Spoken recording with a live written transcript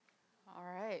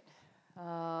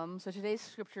So today's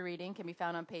scripture reading can be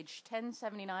found on page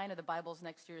 1079 of the Bibles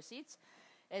next to your seats,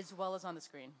 as well as on the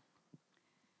screen.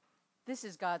 This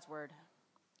is God's word.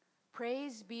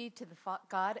 Praise be to the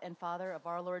God and Father of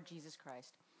our Lord Jesus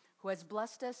Christ, who has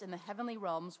blessed us in the heavenly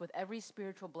realms with every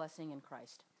spiritual blessing in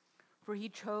Christ. For he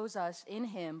chose us in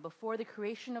him before the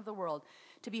creation of the world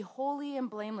to be holy and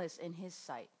blameless in his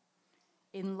sight.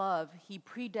 In love, he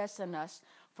predestined us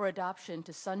for adoption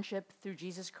to sonship through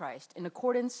Jesus Christ, in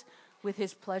accordance with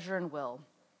his pleasure and will,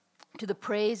 to the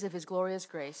praise of his glorious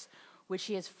grace, which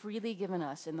he has freely given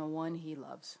us in the one he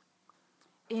loves.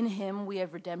 In him we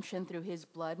have redemption through his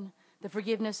blood, the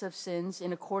forgiveness of sins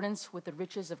in accordance with the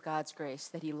riches of God's grace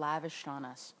that he lavished on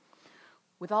us.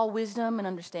 With all wisdom and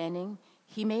understanding,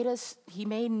 he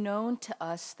made known to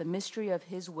us the mystery of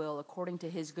his will according to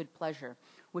his good pleasure,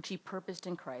 which he purposed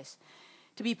in Christ,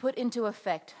 to be put into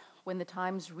effect when the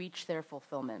times reach their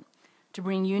fulfillment, to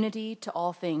bring unity to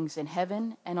all things in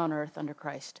heaven and on earth under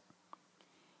Christ.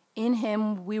 In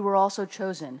him we were also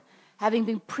chosen, having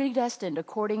been predestined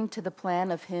according to the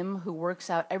plan of him who works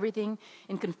out everything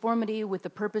in conformity with the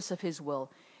purpose of his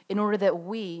will, in order that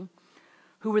we,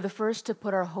 who were the first to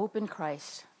put our hope in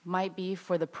Christ, might be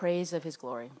for the praise of his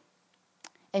glory.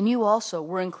 And you also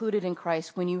were included in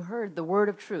Christ when you heard the word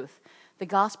of truth, the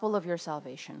gospel of your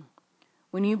salvation.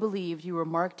 When you believed, you were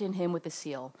marked in him with a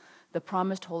seal, the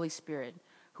promised Holy Spirit,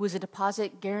 who is a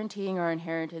deposit guaranteeing our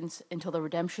inheritance until the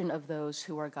redemption of those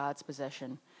who are God's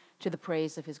possession, to the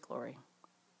praise of his glory.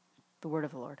 The word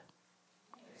of the Lord.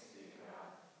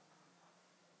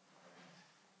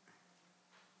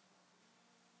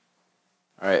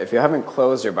 All right, if you haven't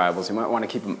closed your Bibles, you might want to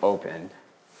keep them open,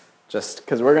 just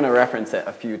because we're going to reference it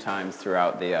a few times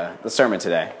throughout the sermon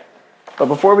today. But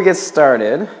before we get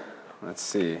started, let's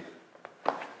see.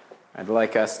 I'd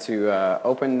like us to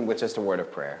open with just a word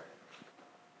of prayer.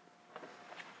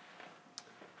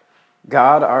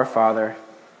 God, our Father,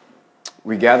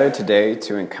 we gather today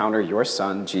to encounter your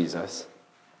Son, Jesus,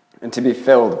 and to be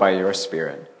filled by your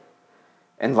Spirit.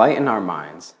 Enlighten our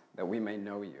minds that we may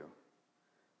know you.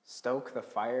 Stoke the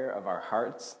fire of our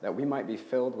hearts that we might be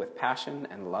filled with passion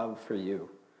and love for you.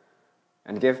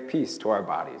 And give peace to our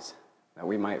bodies that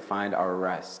we might find our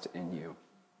rest in you.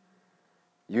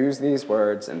 Use these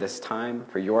words in this time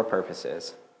for your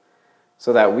purposes,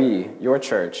 so that we, your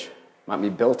church, might be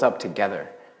built up together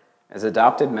as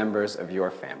adopted members of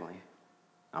your family.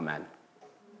 Amen.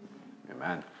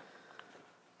 Amen.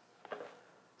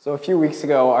 So a few weeks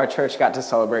ago, our church got to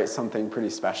celebrate something pretty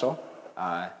special.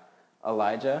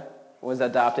 Elijah was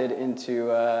adopted into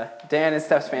Dan and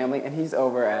Steph's family, and he's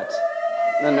over at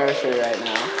the nursery right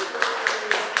now.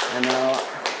 I know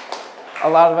a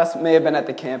lot of us may have been at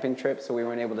the camping trip, so we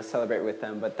weren't able to celebrate with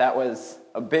them, but that was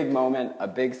a big moment, a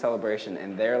big celebration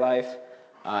in their life,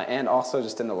 and also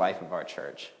just in the life of our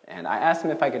church. And I asked them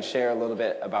if I could share a little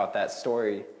bit about that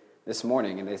story this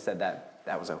morning, and they said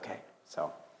that was okay.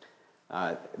 So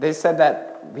they said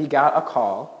that we got a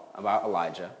call about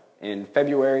Elijah in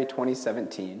February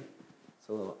 2017. It's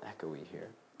a little echoey here.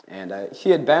 And he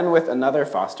had been with another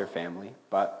foster family,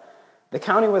 but the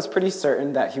county was pretty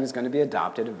certain that he was going to be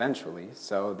adopted eventually,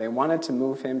 so they wanted to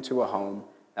move him to a home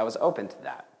that was open to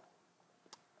that.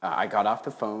 I got off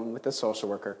the phone with the social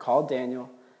worker, called Daniel,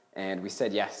 and we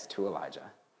said yes to Elijah.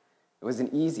 It was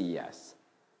an easy yes,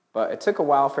 but it took a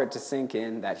while for it to sink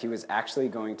in that he was actually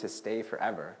going to stay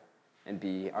forever and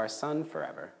be our son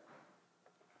forever.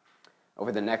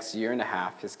 Over the next year and a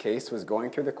half, his case was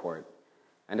going through the court,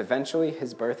 and eventually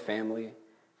his birth family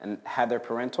had their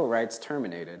parental rights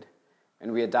terminated,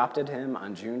 and we adopted him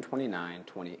on June 29,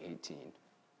 2018.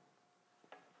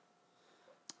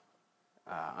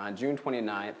 On June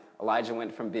 29th, Elijah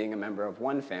went from being a member of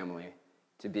one family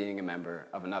to being a member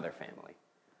of another family.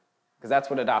 Because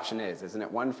that's what adoption is, isn't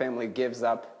it? One family gives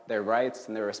up their rights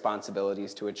and their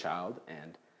responsibilities to a child,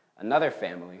 and another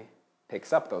family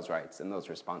picks up those rights and those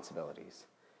responsibilities.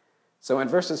 So in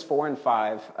verses 4 and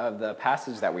 5 of the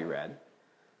passage that we read,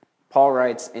 Paul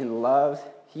writes, "In love,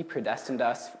 he predestined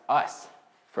us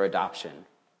for adoption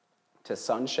to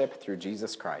sonship through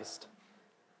Jesus Christ."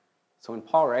 So when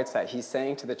Paul writes that, he's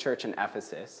saying to the church in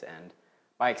Ephesus, and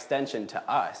by extension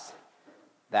to us,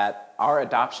 that our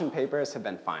adoption papers have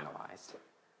been finalized,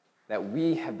 that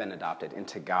we have been adopted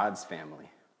into God's family.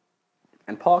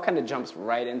 And Paul kind of jumps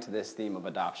right into this theme of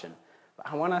adoption. But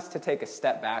I want us to take a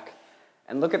step back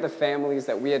and look at the families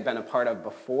that we had been a part of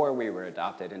before we were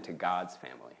adopted into God's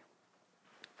family.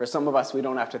 For some of us, we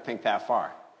don't have to think that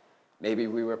far. Maybe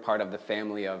we were part of the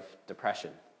family of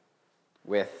depression,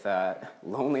 with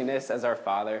loneliness as our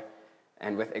father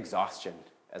and with exhaustion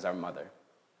as our mother.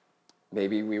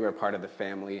 Maybe we were part of the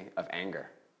family of anger,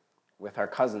 with our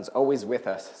cousins always with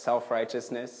us,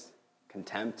 self-righteousness,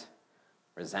 contempt,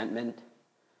 resentment.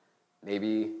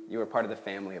 Maybe you were part of the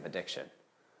family of addiction,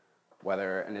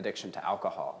 whether an addiction to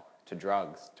alcohol, to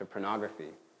drugs, to pornography,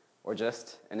 or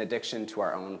just an addiction to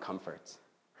our own comforts.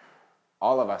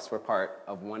 All of us were part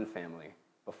of one family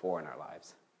before in our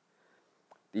lives.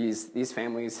 These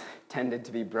families tended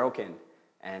to be broken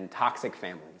and toxic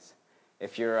families.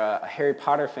 If you're a Harry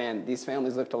Potter fan, these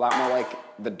families looked a lot more like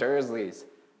the Dursleys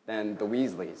than the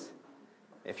Weasleys.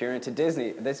 If you're into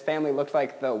Disney, this family looked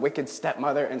like the wicked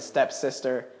stepmother and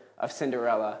stepsister of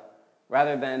Cinderella,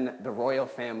 rather than the royal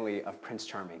family of Prince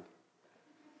Charming.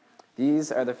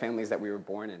 These are the families that we were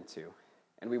born into,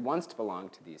 and we once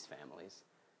belonged to these families.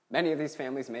 Many of these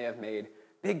families may have made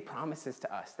big promises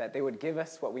to us that they would give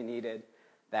us what we needed,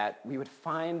 that we would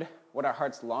find what our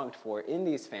hearts longed for in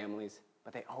these families,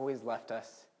 but they always left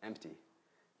us empty.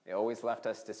 They always left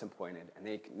us disappointed, and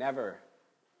they never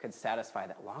could satisfy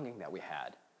that longing that we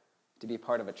had to be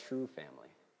part of a true family,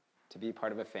 to be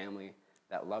part of a family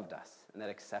that loved us and that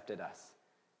accepted us,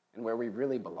 and where we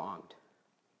really belonged.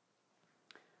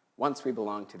 Once we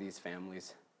belonged to these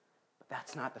families, but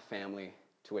that's not the family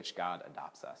to which God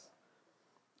adopts us.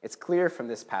 It's clear from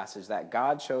this passage that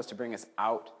God chose to bring us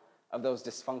out of those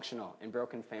dysfunctional and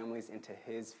broken families into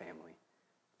his family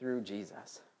through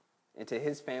Jesus, into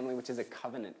his family, which is a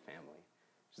covenant family,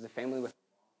 which is a family with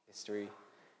history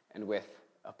and with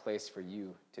a place for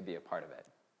you to be a part of it.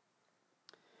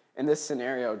 In this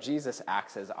scenario, Jesus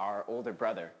acts as our older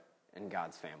brother in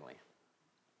God's family.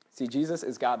 See, Jesus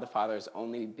is God the Father's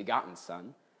only begotten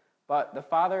Son, but the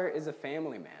Father is a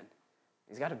family man.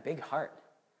 He's got a big heart.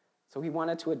 So he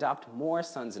wanted to adopt more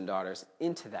sons and daughters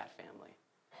into that family.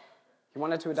 He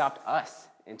wanted to adopt us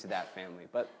into that family,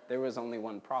 but there was only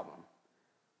one problem,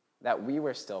 that we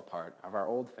were still part of our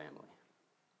old family.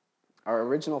 Our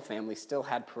original family still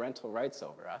had parental rights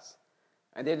over us,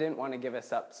 and they didn't want to give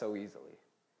us up so easily.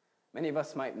 Many of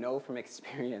us might know from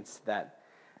experience that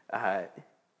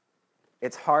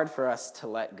it's hard for us to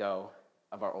let go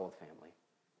of our old family.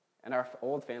 And our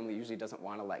old family usually doesn't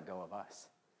want to let go of us.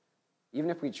 Even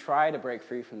if we try to break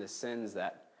free from the sins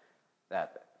that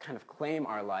kind of claim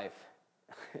our life,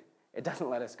 it doesn't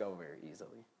let us go very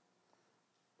easily.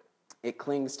 It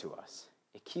clings to us.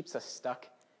 It keeps us stuck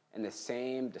in the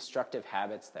same destructive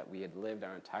habits that we had lived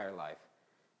our entire life.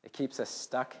 It keeps us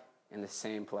stuck in the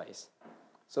same place.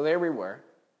 So there we were,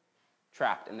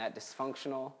 trapped in that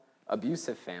dysfunctional,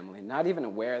 abusive family, not even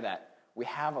aware that we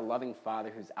have a loving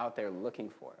Father who's out there looking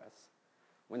for us,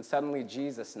 when suddenly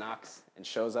Jesus knocks and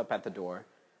shows up at the door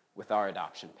with our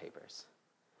adoption papers.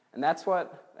 And that's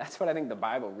what I think the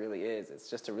Bible really is. It's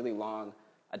just a really long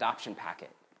adoption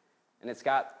packet, and it's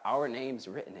got our names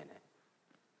written in it.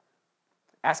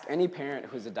 Ask any parent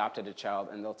who's adopted a child,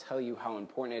 and they'll tell you how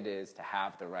important it is to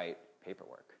have the right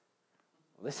paperwork.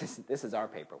 This is our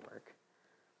paperwork.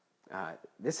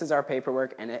 This is our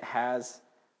paperwork, and it has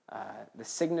the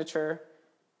signature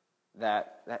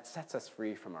that sets us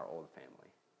free from our old family.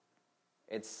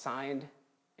 It's signed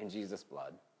in Jesus'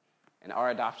 blood, and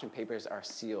our adoption papers are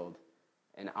sealed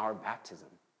in our baptism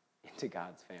into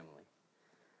God's family.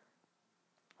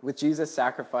 With Jesus'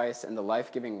 sacrifice and the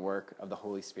life-giving work of the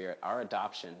Holy Spirit, our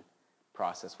adoption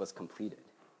process was completed.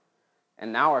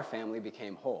 And now our family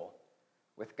became whole,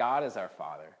 with God as our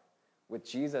Father, with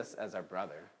Jesus as our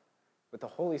brother, with the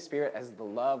Holy Spirit as the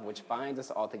love which binds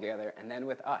us all together, and then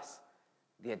with us,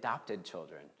 the adopted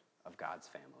children of God's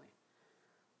family.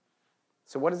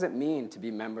 So what does it mean to be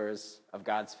members of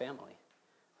God's family?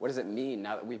 What does it mean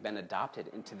now that we've been adopted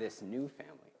into this new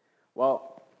family?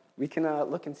 Well, we can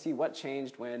look and see what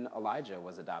changed when Elijah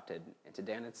was adopted into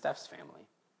Dan and Steph's family.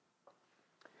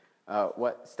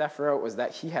 What Steph wrote was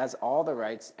that he has all the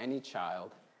rights any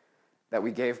child that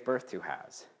we gave birth to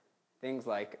has, things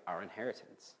like our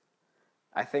inheritance.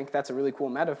 I think that's a really cool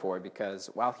metaphor because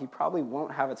while he probably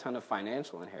won't have a ton of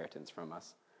financial inheritance from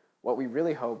us, what we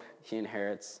really hope he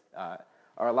inherits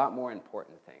are a lot more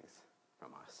important things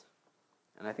from us.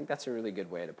 And I think that's a really good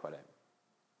way to put it.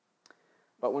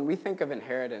 But when we think of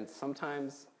inheritance,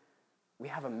 sometimes we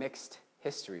have a mixed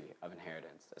history of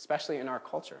inheritance, especially in our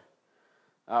culture.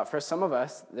 For some of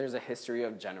us, there's a history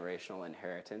of generational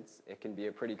inheritance. It can be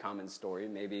a pretty common story.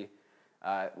 Maybe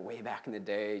way back in the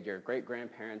day, your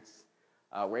great-grandparents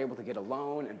were able to get a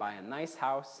loan and buy a nice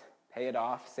house, pay it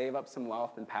off, save up some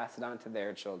wealth, and pass it on to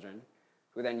their children,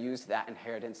 who then used that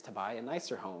inheritance to buy a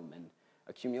nicer home and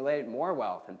accumulate more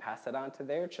wealth and pass it on to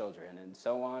their children, and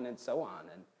so on and so on.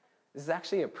 And this is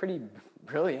actually a pretty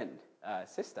brilliant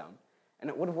system, and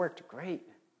it would have worked great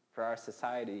for our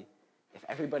society if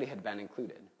everybody had been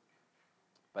included.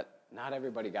 But not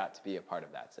everybody got to be a part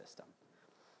of that system.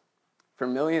 For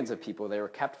millions of people, they were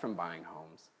kept from buying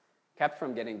homes, kept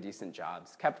from getting decent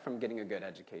jobs, kept from getting a good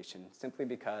education simply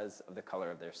because of the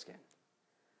color of their skin,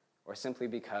 or simply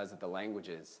because of the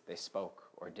languages they spoke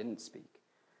or didn't speak.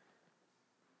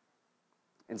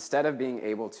 Instead of being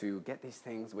able to get these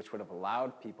things which would have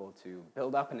allowed people to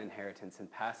build up an inheritance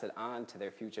and pass it on to their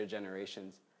future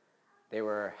generations, they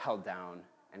were held down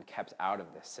and kept out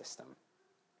of this system.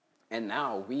 And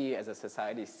now we as a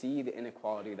society see the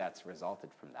inequality that's resulted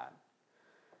from that.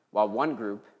 While one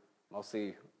group,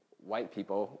 mostly white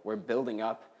people, were building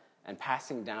up and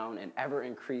passing down an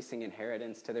ever-increasing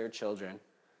inheritance to their children,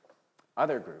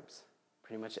 other groups,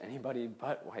 pretty much anybody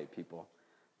but white people,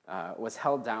 was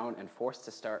held down and forced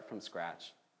to start from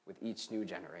scratch with each new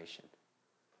generation.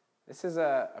 This is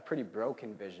a pretty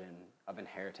broken vision of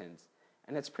inheritance,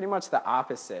 and it's pretty much the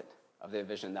opposite of the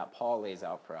vision that Paul lays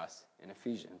out for us in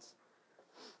Ephesians.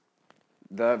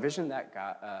 The vision that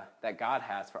God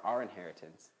has for our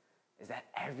inheritance is that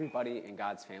everybody in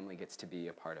God's family gets to be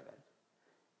a part of it.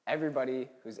 Everybody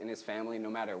who's in his family, no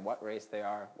matter what race they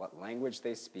are, what language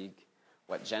they speak,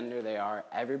 what gender they are,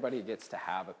 everybody gets to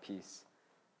have a piece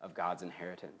of God's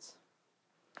inheritance.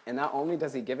 And not only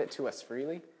does he give it to us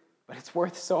freely, but it's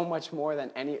worth so much more than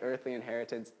any earthly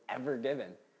inheritance ever given.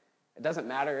 It doesn't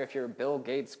matter if you're Bill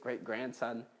Gates'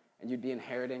 great-grandson and you'd be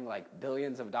inheriting like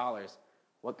billions of dollars.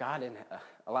 What God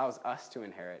allows us to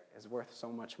inherit is worth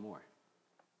so much more.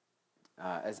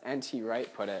 As N.T.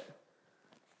 Wright put it,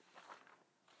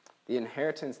 the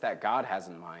inheritance that God has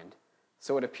in mind,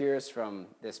 so it appears from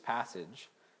this passage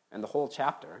and the whole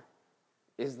chapter,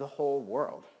 is the whole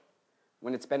world,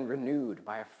 when it's been renewed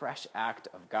by a fresh act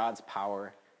of God's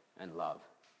power and love.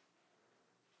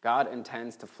 God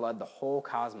intends to flood the whole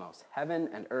cosmos, heaven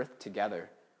and earth together,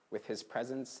 with his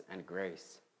presence and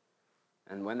grace.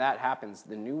 And when that happens,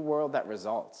 the new world that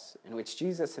results, in which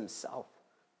Jesus himself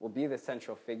will be the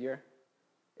central figure,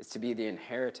 is to be the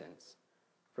inheritance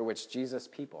for which Jesus'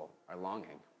 people are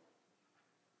longing.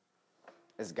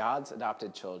 As God's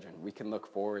adopted children, we can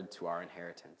look forward to our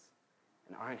inheritance.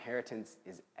 And our inheritance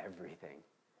is everything.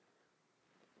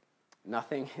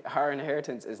 Our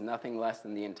inheritance is nothing less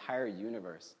than the entire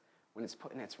universe when it's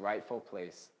put in its rightful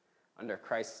place under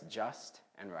Christ's just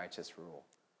and righteous rule.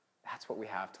 That's what we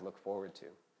have to look forward to.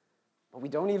 But we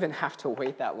don't even have to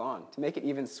wait that long. To make it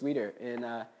even sweeter,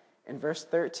 in verse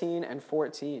 13 and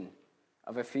 14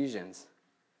 of Ephesians,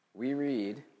 we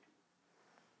read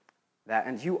that,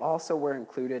 "And you also were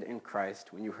included in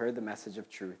Christ when you heard the message of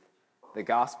truth, the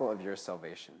gospel of your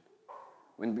salvation.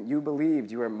 When you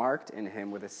believed, you were marked in him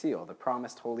with a seal, the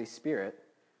promised Holy Spirit,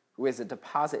 who is a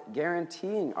deposit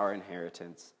guaranteeing our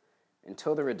inheritance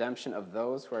until the redemption of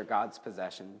those who are God's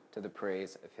possession to the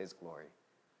praise of his glory."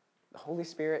 The Holy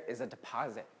Spirit is a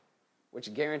deposit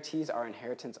which guarantees our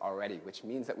inheritance already, which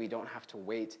means that we don't have to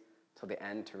wait till the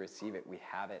end to receive it. We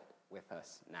have it with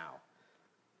us now.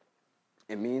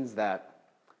 It means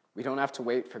that we don't have to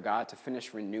wait for God to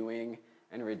finish renewing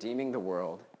and redeeming the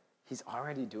world. He's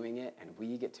already doing it, and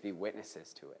we get to be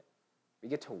witnesses to it. We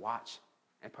get to watch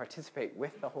and participate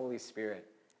with the Holy Spirit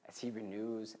as he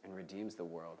renews and redeems the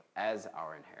world as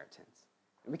our inheritance.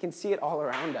 And we can see it all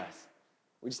around us.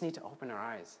 We just need to open our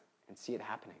eyes and see it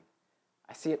happening.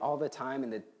 I see it all the time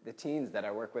in the teens that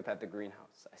I work with at the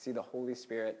greenhouse. I see the Holy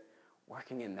Spirit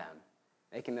working in them,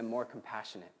 making them more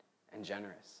compassionate and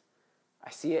generous. I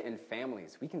see it in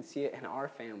families. We can see it in our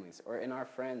families or in our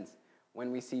friends when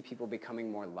we see people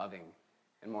becoming more loving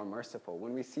and more merciful,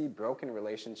 when we see broken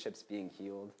relationships being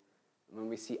healed, when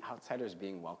we see outsiders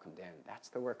being welcomed in. That's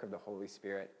the work of the Holy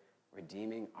Spirit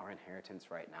redeeming our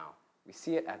inheritance right now. We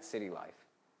see it at City Life,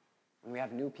 when we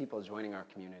have new people joining our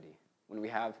community, when we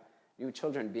have new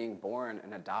children being born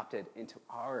and adopted into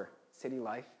our City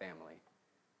Life family.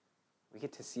 We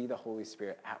get to see the Holy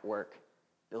Spirit at work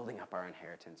building up our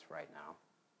inheritance right now.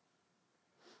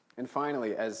 And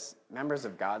finally, as members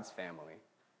of God's family,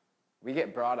 we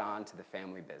get brought on to the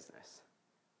family business,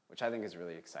 which I think is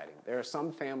really exciting. There are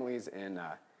some families in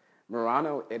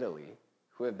Murano, Italy,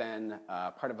 who have been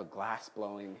part of a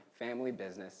glass-blowing family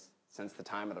business since the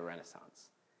time of the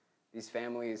Renaissance. These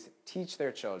families teach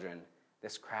their children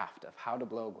this craft of how to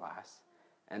blow glass,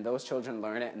 and those children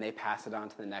learn it and they pass it on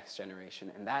to the next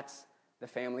generation, and that's the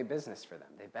family business for them.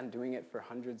 They've been doing it for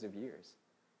hundreds of years.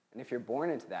 And if you're born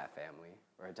into that family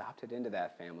or adopted into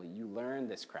that family, you learn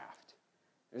this craft.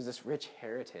 There's this rich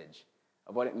heritage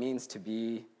of what it means to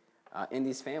be in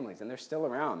these families, and they're still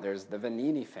around. There's the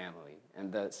Vanini family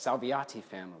and the Salviati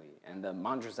family and the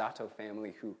Mandrazzato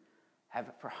family, who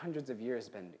have for hundreds of years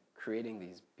been creating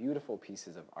these beautiful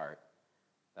pieces of art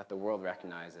that the world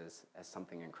recognizes as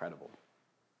something incredible.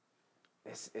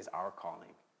 This is our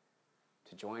calling,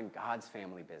 to join God's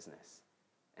family business.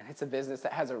 And it's a business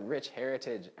that has a rich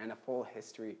heritage and a full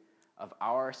history of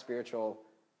our spiritual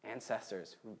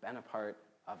ancestors who've been a part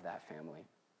of that family.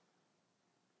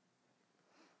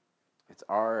 It's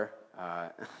our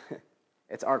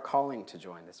calling to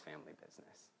join this family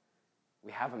business.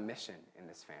 We have a mission in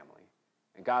this family.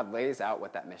 And God lays out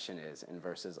what that mission is in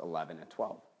verses 11 and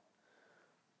 12.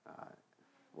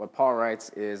 What Paul writes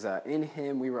is, in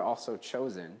him we were also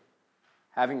chosen,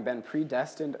 having been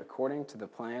predestined according to the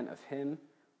plan of him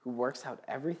who works out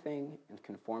everything in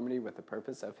conformity with the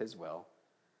purpose of his will,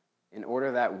 in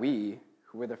order that we,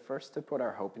 who were the first to put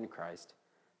our hope in Christ,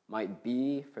 might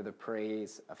be for the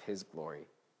praise of his glory.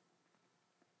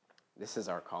 This is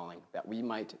our calling, that we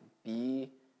might be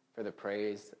for the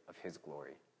praise of his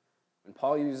glory. When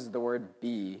Paul uses the word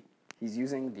be, he's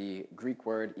using the Greek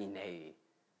word einei,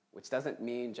 which doesn't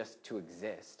mean just to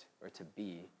exist or to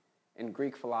be. In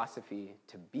Greek philosophy,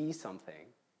 to be something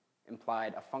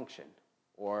implied a function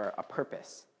or a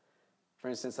purpose. For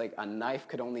instance, like a knife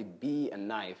could only be a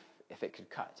knife if it could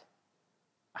cut.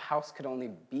 A house could only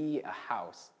be a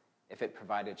house if it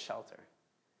provided shelter.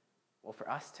 Well, for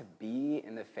us to be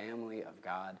in the family of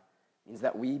God means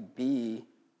that we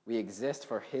exist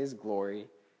for his glory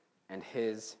and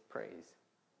his praise.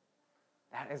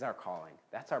 That is our calling.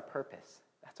 That's our purpose.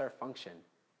 That's our function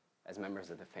as members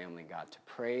of the family of God, to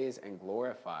praise and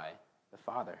glorify the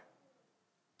Father.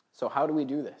 So how do we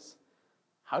do this?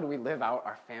 How do we live out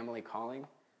our family calling?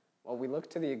 Well, we look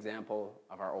to the example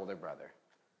of our older brother,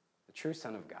 the true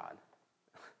Son of God.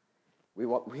 We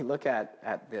look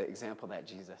at the example that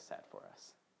Jesus set for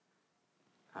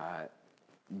us.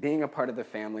 Being a part of the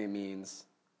family means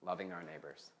loving our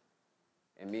neighbors.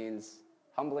 It means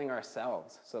humbling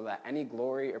ourselves so that any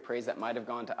glory or praise that might have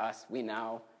gone to us, we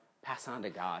now pass on to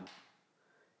God.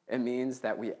 It means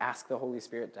that we ask the Holy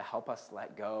Spirit to help us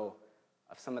let go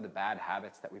of some of the bad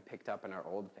habits that we picked up in our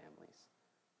old families.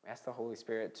 We ask the Holy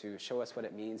Spirit to show us what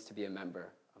it means to be a member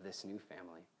of this new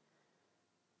family.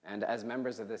 And as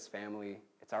members of this family,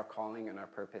 it's our calling and our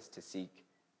purpose to seek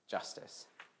justice.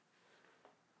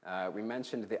 We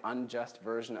mentioned the unjust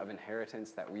version of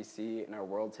inheritance that we see in our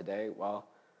world today. Well,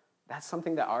 that's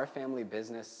something that our family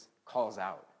business calls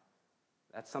out.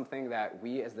 That's something that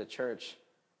we as the church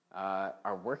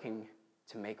are working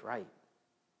to make right.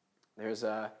 There's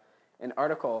an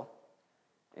article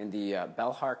in the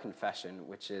Belhar Confession,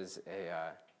 which is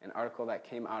an article that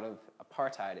came out of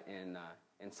apartheid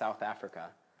in South Africa,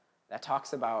 that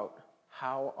talks about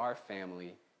how our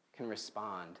family can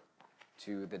respond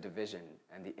to the division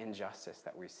and the injustice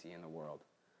that we see in the world.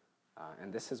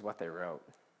 And this is what they wrote.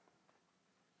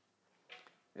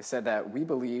 They said that we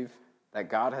believe that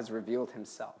God has revealed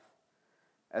himself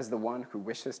as the one who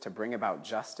wishes to bring about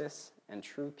justice and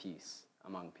true peace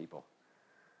among people.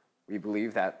 We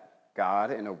believe that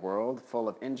God, in a world full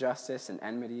of injustice and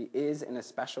enmity, is in a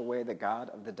special way the God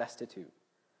of the destitute,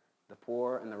 the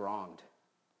poor, and the wronged.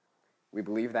 We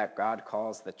believe that God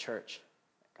calls the church,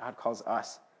 God calls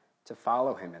us to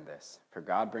follow him in this, for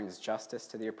God brings justice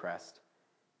to the oppressed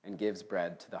and gives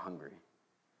bread to the hungry.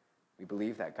 We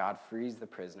believe that God frees the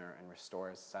prisoner and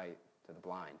restores sight to the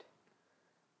blind.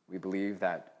 We believe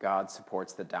that God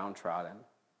supports the downtrodden,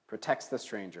 protects the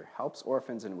stranger, helps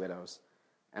orphans and widows,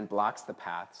 and blocks the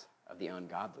paths of the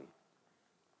ungodly.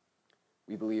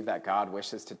 We believe that God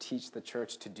wishes to teach the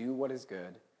church to do what is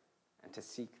good and to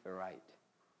seek the right.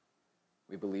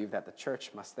 We believe that the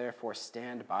church must therefore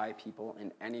stand by people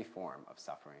in any form of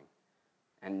suffering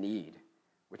and need,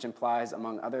 which implies,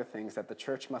 among other things, that the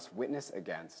church must witness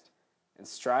against and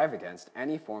strive against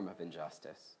any form of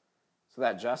injustice, so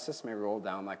that justice may roll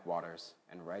down like waters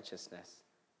and righteousness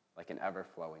like an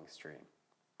ever-flowing stream.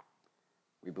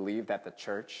 We believe that the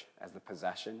church, as the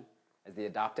possession, as the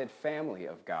adopted family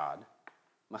of God,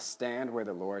 must stand where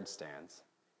the Lord stands,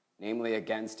 namely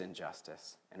against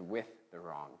injustice and with the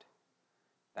wronged.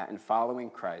 That in following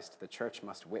Christ, the church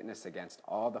must witness against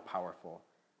all the powerful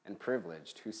and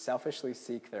privileged who selfishly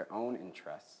seek their own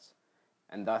interests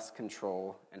and thus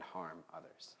control and harm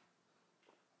others.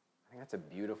 I think that's a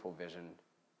beautiful vision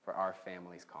for our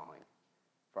family's calling,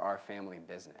 for our family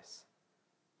business,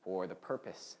 for the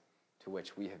purpose to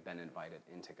which we have been invited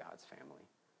into God's family.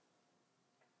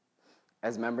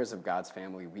 As members of God's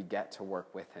family, we get to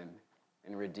work with him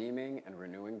in redeeming and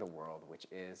renewing the world, which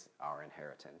is our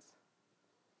inheritance.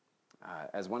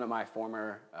 As one of my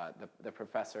former, the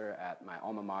professor at my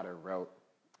alma mater wrote,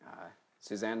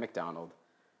 Suzanne McDonald,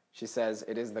 she says,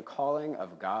 "It is the calling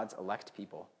of God's elect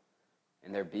people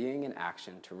in their being and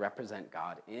action to represent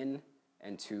God in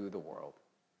and to the world.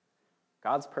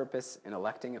 God's purpose in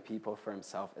electing a people for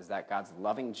himself is that God's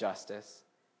loving justice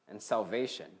and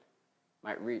salvation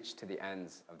might reach to the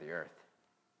ends of the earth.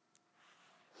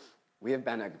 We have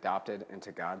been adopted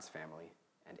into God's family,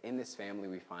 and in this family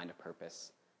we find a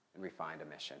purpose and we find a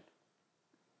mission.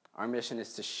 Our mission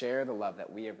is to share the love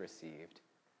that we have received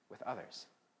with others.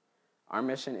 Our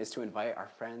mission is to invite our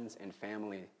friends and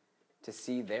family to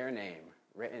see their name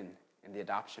written in the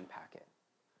adoption packet.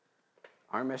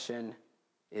 Our mission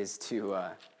is to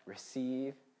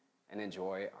receive and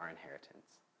enjoy our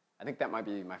inheritance. I think that might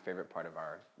be my favorite part of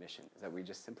our mission, is that we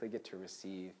just simply get to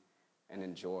receive and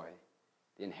enjoy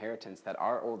the inheritance that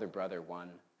our older brother won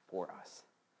for us.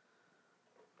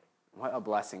 What a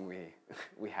blessing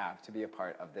we have to be a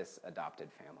part of this adopted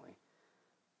family.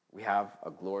 We have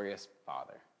a glorious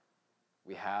Father.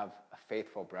 We have a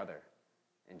faithful brother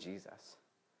in Jesus.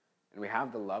 And we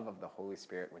have the love of the Holy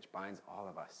Spirit, which binds all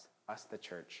of us the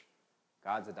church,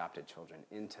 God's adopted children,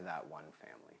 into that one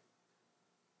family.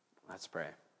 Let's pray.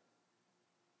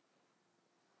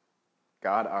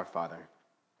 God, our Father,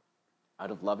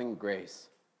 out of loving grace,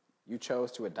 you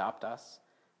chose to adopt us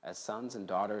as sons and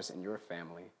daughters in your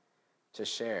family, to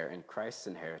share in Christ's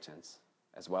inheritance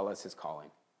as well as his calling,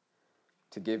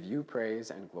 to give you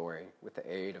praise and glory with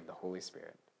the aid of the Holy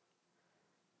Spirit.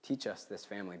 Teach us this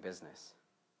family business.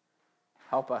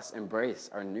 Help us embrace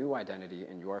our new identity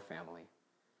in your family.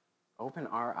 Open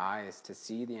our eyes to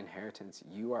see the inheritance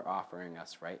you are offering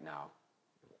us right now,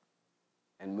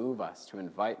 and move us to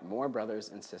invite more brothers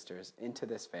and sisters into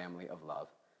this family of love.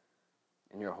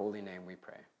 In your holy name we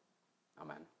pray.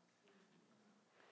 Amen.